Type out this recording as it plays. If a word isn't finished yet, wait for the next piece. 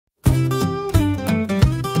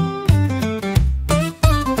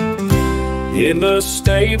In the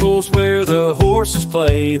stables where the horses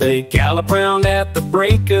play, they gallop round at the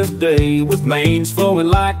break of day, with manes flowing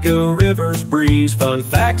like a river's breeze. Fun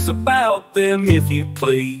facts about them, if you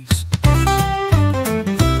please.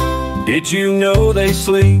 Did you know they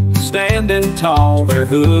sleep standing tall? Their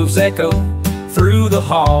hooves echo through the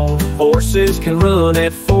hall. Horses can run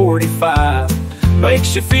at 45.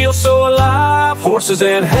 Makes you feel so alive. Horses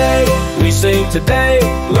and hay, we sing today,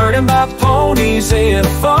 learning about ponies in a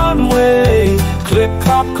fun way. Clip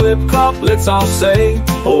clop, let's all say,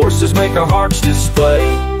 horses make our hearts display.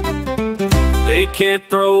 They can't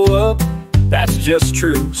throw up, that's just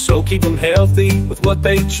true, so keep them healthy with what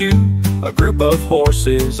they chew. A group of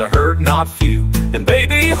horses, a herd not few, and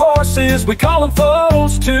baby horses, we call them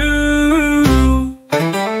foals too.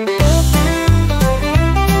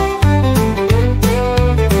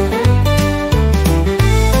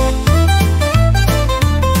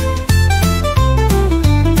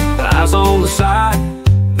 Eyes on the side,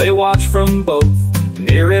 they watch from both,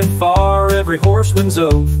 near and far, every horseman's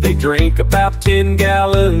oath. They drink about 10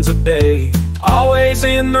 gallons a day, always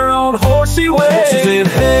in their own horsey way. Horses and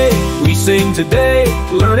hay, we sing today,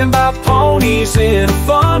 learning about ponies in a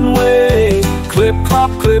fun way. Clip clop,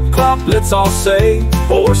 let's all say,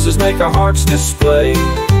 horses make our hearts display.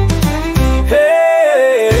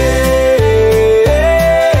 Hey!